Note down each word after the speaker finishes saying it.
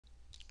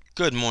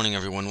Good morning,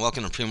 everyone.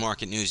 Welcome to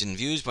Pre-Market News and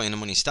Views by In the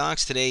Money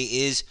Stocks. Today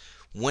is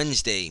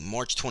Wednesday,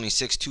 March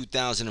 26,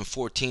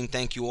 2014.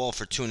 Thank you all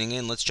for tuning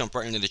in. Let's jump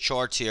right into the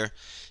charts here.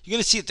 You're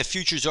going to see that the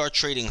futures are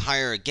trading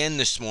higher again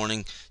this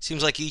morning.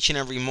 Seems like each and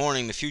every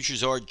morning the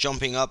futures are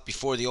jumping up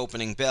before the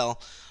opening bell.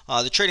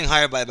 They're trading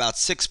higher by about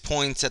 6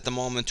 points at the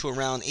moment to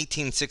around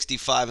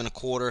 1865 and a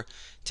quarter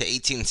to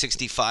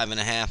 1865 and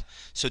a half.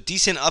 So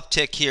decent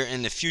uptick here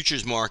in the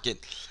futures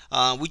market.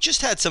 We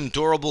just had some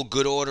durable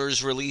good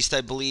orders released,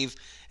 I believe,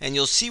 and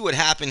you'll see what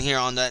happened here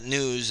on that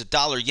news. The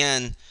dollar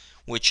yen,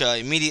 which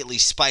immediately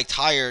spiked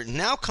higher,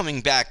 now coming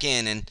back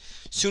in. And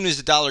as soon as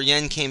the dollar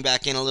yen came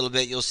back in a little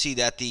bit, you'll see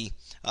that the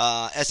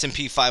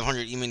S&P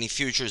 500 E-mini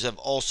futures have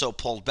also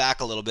pulled back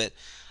a little bit.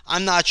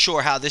 I'm not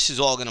sure how this is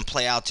all going to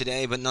play out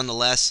today, but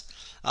nonetheless,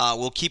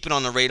 we'll keep it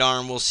on the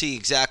radar and we'll see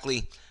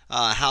exactly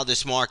how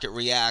this market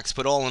reacts.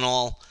 But all in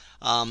all,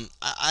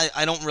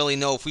 I don't really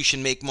know if we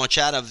should make much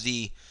out of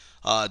the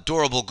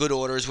durable good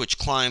orders, which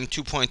climbed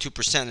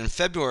 2.2% in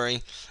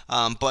February.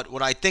 But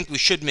what I think we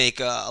should make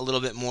a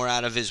little bit more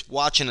out of is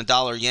watching the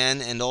dollar yen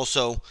and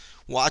also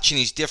watching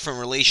these different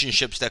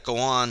relationships that go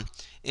on,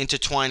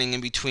 intertwining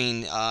in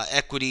between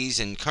equities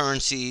and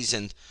currencies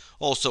and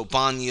also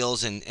bond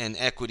yields and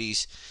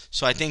equities.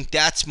 So I think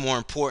that's more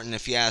important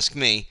if you ask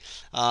me.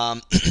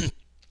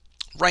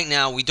 Right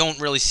now, we don't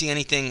really see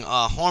anything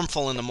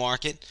harmful in the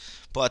market,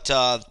 but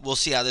we'll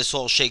see how this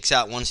all shakes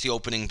out once the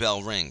opening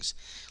bell rings.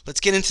 Let's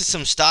get into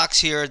some stocks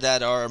here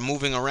that are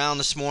moving around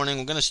this morning.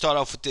 We're going to start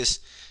off with this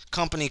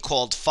company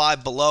called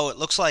Five Below. It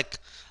looks like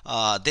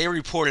they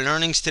reported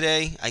earnings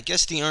today. I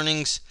guess the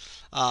earnings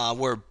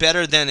were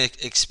better than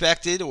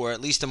expected, or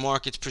at least the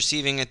market's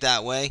perceiving it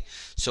that way.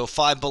 So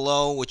Five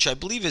Below, which I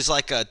believe is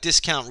like a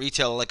discount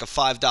retailer, like a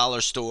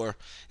 $5 store.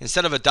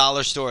 Instead of a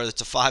dollar store,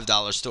 it's a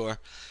 $5 store.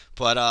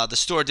 But the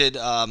store did,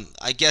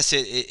 I guess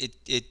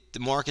the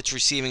market's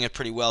receiving it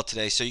pretty well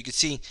today. So you can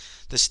see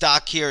the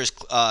stock here is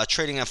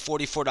trading at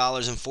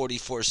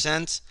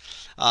 $44.44.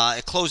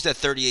 It closed at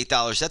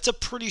 $38. That's a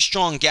pretty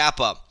strong gap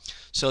up.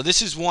 So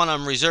this is one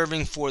I'm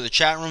reserving for the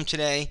chat room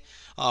today.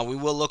 We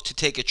will look to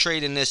take a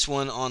trade in this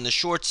one on the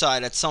short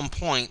side at some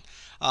point.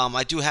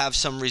 I do have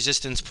some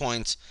resistance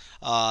points.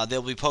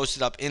 They'll be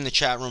posted up in the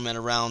chat room at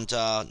around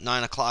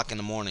 9 o'clock in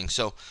the morning.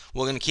 So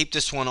we're going to keep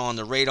this one on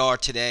the radar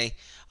today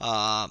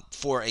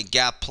for a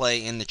gap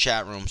play in the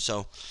chat room.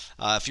 So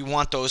if you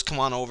want those, come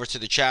on over to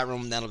the chat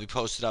room. That'll be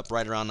posted up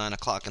right around 9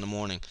 o'clock in the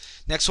morning.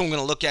 Next one we're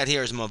going to look at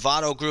here is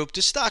MOV Group.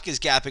 This stock is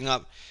gapping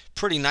up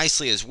pretty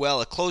nicely as well.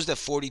 It closed at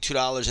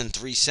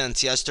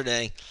 $42.03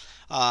 yesterday.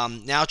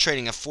 Now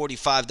trading at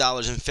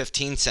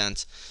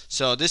 $45.15.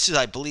 So this is,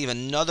 I believe,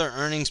 another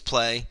earnings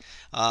play.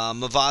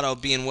 Movado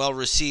being well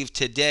received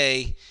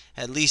today,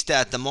 at least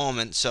at the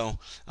moment. So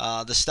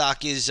the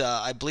stock is,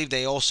 I believe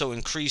they also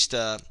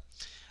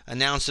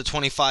announced a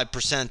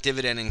 25%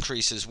 dividend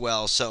increase as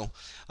well. So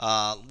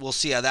we'll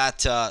see how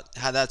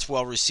that's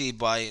well received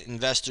by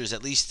investors,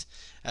 at least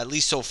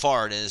so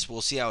far it is.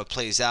 We'll see how it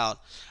plays out.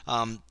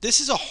 This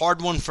is a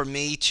hard one for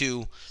me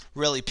to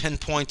really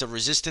pinpoint a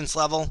resistance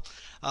level.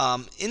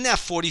 In that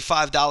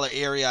 $45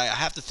 area, I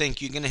have to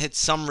think you're going to hit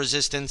some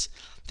resistance.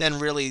 Then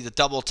really the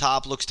double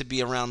top looks to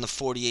be around the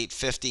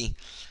 48.50.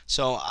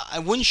 So I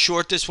wouldn't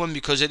short this one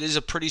because it is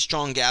a pretty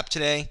strong gap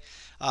today.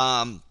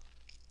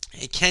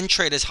 It can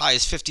trade as high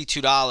as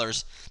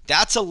 $52.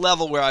 That's a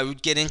level where I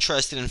would get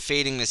interested in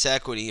fading this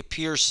equity. A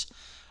Pierce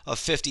of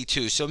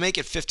 52. So make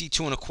it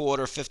 52 and a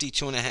quarter,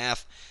 52 and a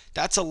half.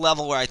 That's a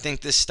level where I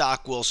think this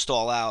stock will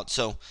stall out.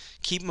 So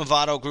keep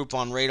Movado Group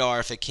on radar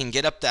if it can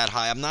get up that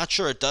high. I'm not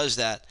sure it does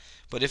that,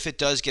 but if it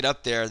does get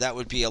up there, that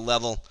would be a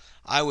level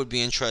I would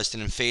be interested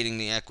in fading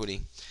the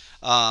equity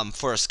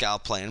for a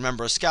scalp play. And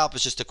remember, a scalp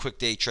is just a quick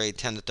day trade,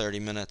 10 to 30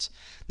 minutes.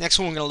 Next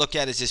one we're going to look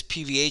at is this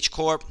PVH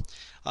Corp.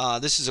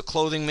 This is a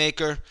clothing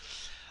maker.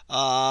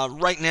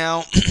 Right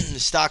now, the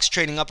stock's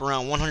trading up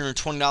around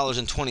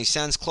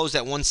 $120.20, closed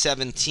at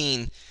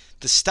 $117.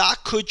 The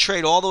stock could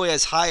trade all the way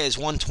as high as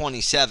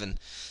 $127.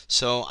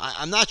 So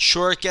I'm not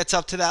sure it gets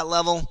up to that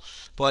level,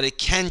 but it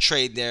can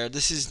trade there.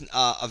 This is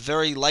a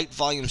very light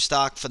volume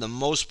stock for the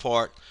most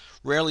part.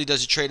 Rarely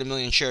does it trade a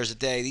million shares a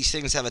day. These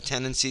things have a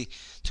tendency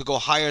to go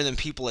higher than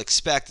people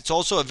expect. It's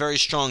also a very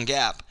strong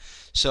gap.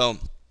 So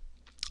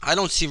I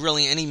don't see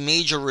really any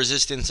major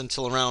resistance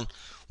until around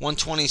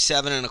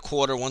 127 and a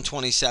quarter,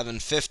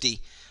 127.50,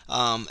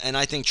 and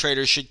I think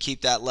traders should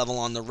keep that level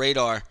on the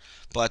radar.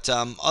 But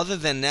other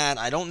than that,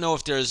 I don't know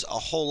if there's a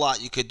whole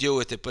lot you could do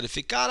with it. But if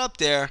it got up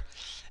there,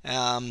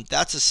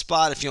 that's a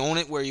spot. If you own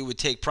it, where you would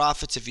take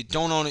profits. If you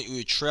don't own it, you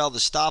would trail the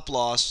stop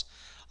loss.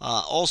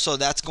 Also,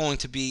 that's going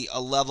to be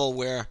a level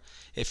where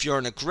if you're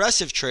an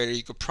aggressive trader,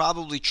 you could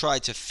probably try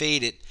to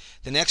fade it.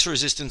 The next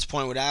resistance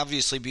point would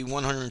obviously be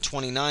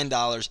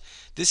 $129.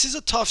 This is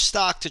a tough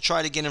stock to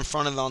try to get in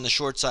front of on the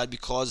short side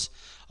because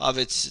of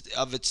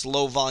its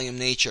low volume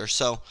nature.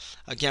 So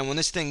again, when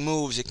this thing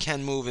moves, it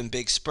can move in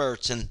big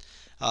spurts, and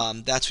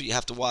that's what you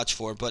have to watch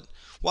for. But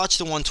watch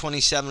the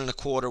 127 and a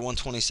quarter,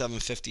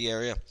 127.50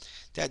 area.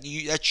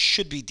 That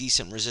should be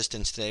decent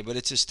resistance today, but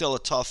it's still a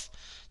tough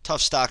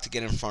tough stock to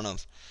get in front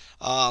of.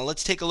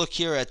 Let's take a look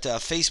here at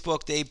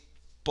Facebook. They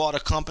bought a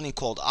company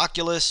called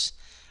Oculus.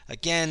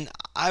 Again,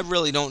 I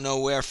really don't know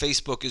where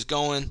Facebook is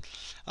going,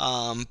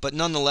 but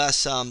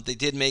nonetheless, they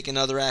did make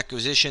another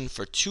acquisition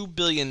for $2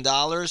 billion,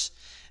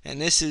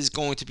 and this is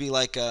going to be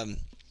like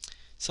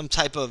some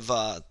type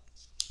of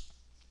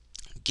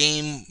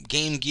game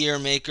gear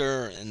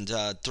maker and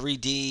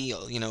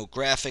 3D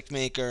graphic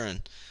maker,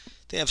 and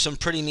they have some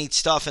pretty neat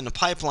stuff in the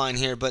pipeline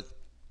here. But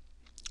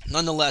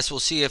nonetheless, we'll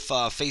see if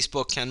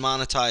Facebook can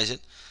monetize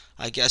it.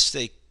 I guess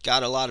they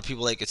got a lot of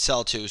people they could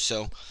sell to.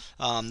 So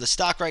the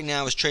stock right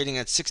now is trading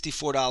at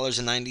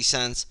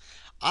 $64.90.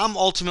 I'm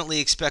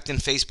ultimately expecting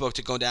Facebook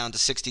to go down to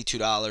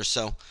 $62.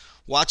 So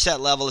watch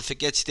that level. If it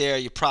gets there,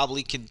 you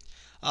probably could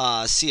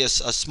see a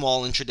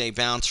small intraday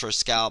bounce for a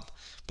scalp.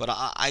 But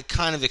I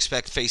kind of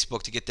expect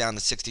Facebook to get down to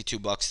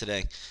 $62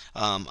 today.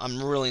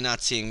 I'm really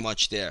not seeing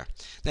much there.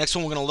 Next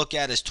one we're going to look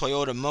at is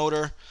Toyota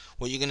Motor.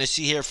 What you're going to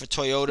see here for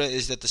Toyota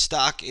is that the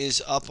stock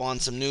is up on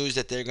some news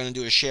that they're going to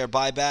do a share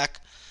buyback.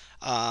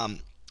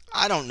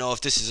 I don't know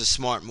if this is a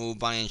smart move,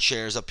 buying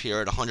shares up here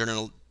at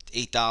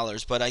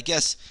 $108, but I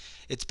guess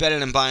it's better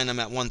than buying them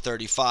at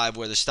 $135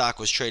 where the stock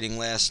was trading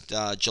last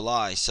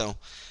July. So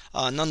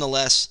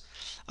nonetheless,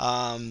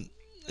 the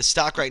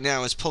stock right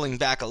now is pulling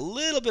back a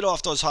little bit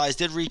off those highs.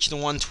 Did reach the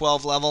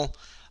 112 level.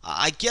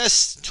 I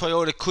guess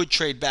Toyota could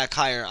trade back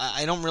higher.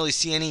 I don't really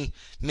see any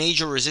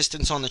major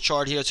resistance on the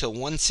chart here till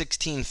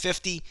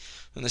 116.50.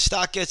 When the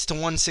stock gets to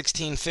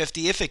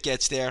 116.50, if it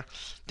gets there,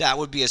 that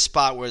would be a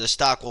spot where the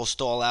stock will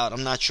stall out.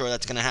 I'm not sure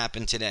that's going to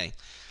happen today.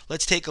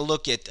 Let's take a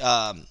look at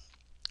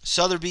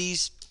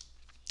Sotheby's.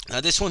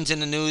 This one's in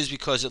the news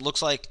because it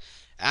looks like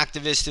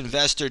activist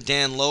investor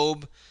Dan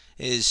Loeb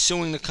is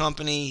suing the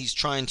company. He's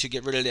trying to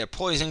get rid of their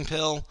poison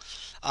pill.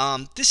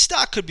 This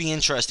stock could be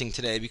interesting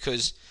today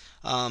because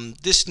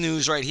this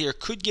news right here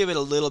could give it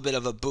a little bit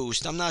of a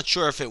boost. I'm not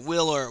sure if it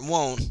will or it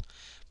won't,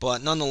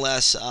 but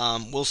nonetheless,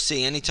 we'll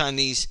see. Anytime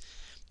these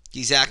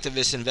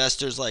activist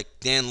investors like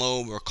Dan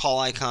Loeb or Call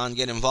Icon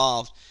get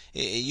involved,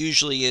 it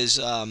usually is,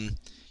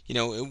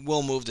 it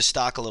will move the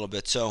stock a little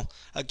bit. So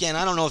again,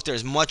 I don't know if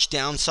there's much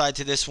downside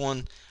to this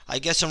one. I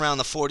guess around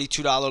the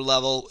 $42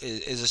 level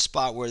is a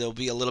spot where there'll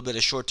be a little bit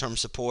of short-term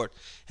support,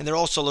 and there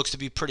also looks to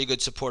be pretty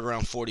good support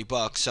around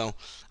 $40. So,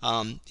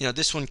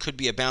 this one could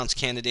be a bounce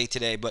candidate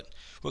today, but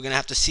we're going to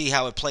have to see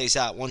how it plays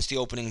out once the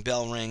opening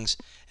bell rings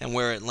and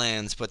where it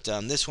lands. But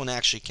this one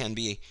actually can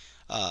be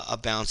a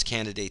bounce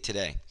candidate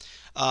today.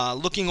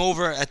 Looking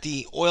over at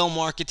the oil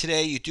market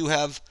today, you do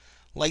have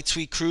light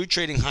sweet crude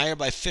trading higher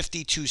by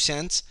 52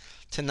 cents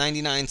to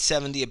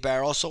 99.70 a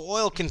barrel. So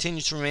oil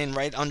continues to remain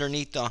right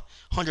underneath the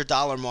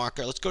 $100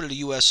 marker. Let's go to the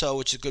USO,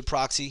 which is a good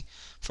proxy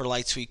for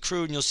light sweet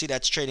crude, and you'll see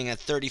that's trading at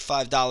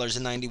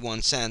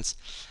 $35.91.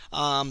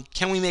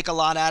 Can we make a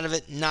lot out of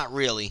it? Not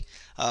really.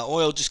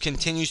 Oil just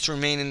continues to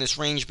remain in this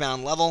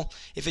range-bound level.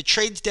 If it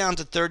trades down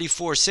to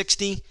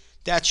 34.60,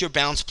 that's your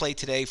bounce play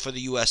today for the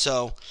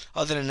USO.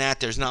 Other than that,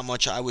 there's not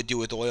much I would do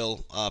with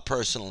oil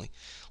personally.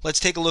 Let's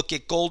take a look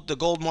at gold. The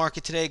gold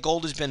market today.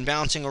 Gold has been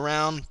bouncing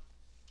around.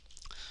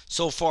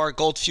 So far,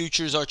 gold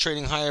futures are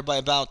trading higher by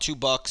about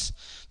 $2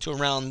 to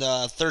around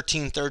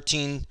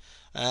 13.13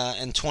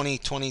 and 20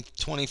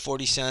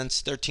 40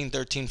 cents,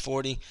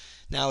 13.40.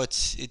 Now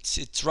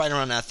it's right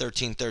around that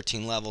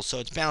 13.13 level, so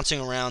it's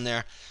bouncing around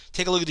there.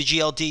 Take a look at the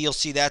GLD. You'll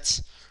see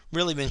that's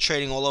really been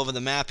trading all over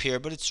the map here,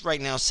 but it's right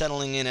now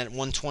settling in at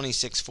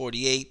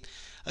 126.48.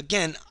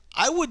 Again,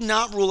 I would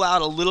not rule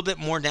out a little bit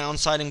more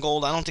downside in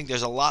gold. I don't think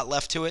there's a lot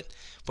left to it,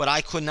 but I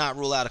could not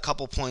rule out a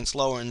couple points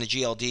lower in the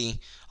GLD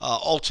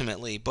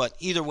ultimately. But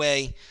either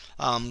way,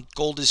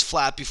 gold is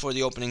flat before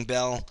the opening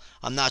bell.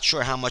 I'm not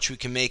sure how much we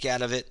can make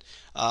out of it,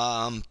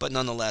 but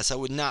nonetheless, I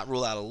would not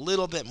rule out a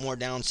little bit more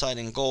downside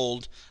in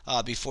gold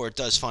before it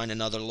does find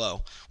another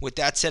low. With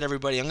that said,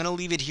 everybody, I'm going to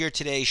leave it here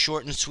today,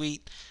 short and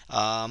sweet,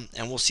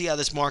 and we'll see how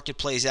this market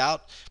plays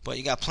out. But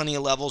you got plenty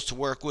of levels to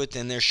work with,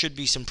 and there should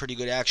be some pretty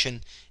good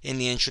action in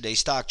the intraday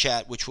stock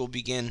chat, which will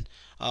begin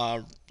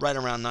right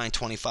around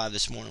 9:25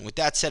 this morning. With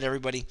that said,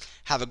 everybody,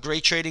 have a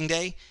great trading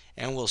day,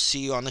 and we'll see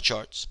you on the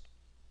charts.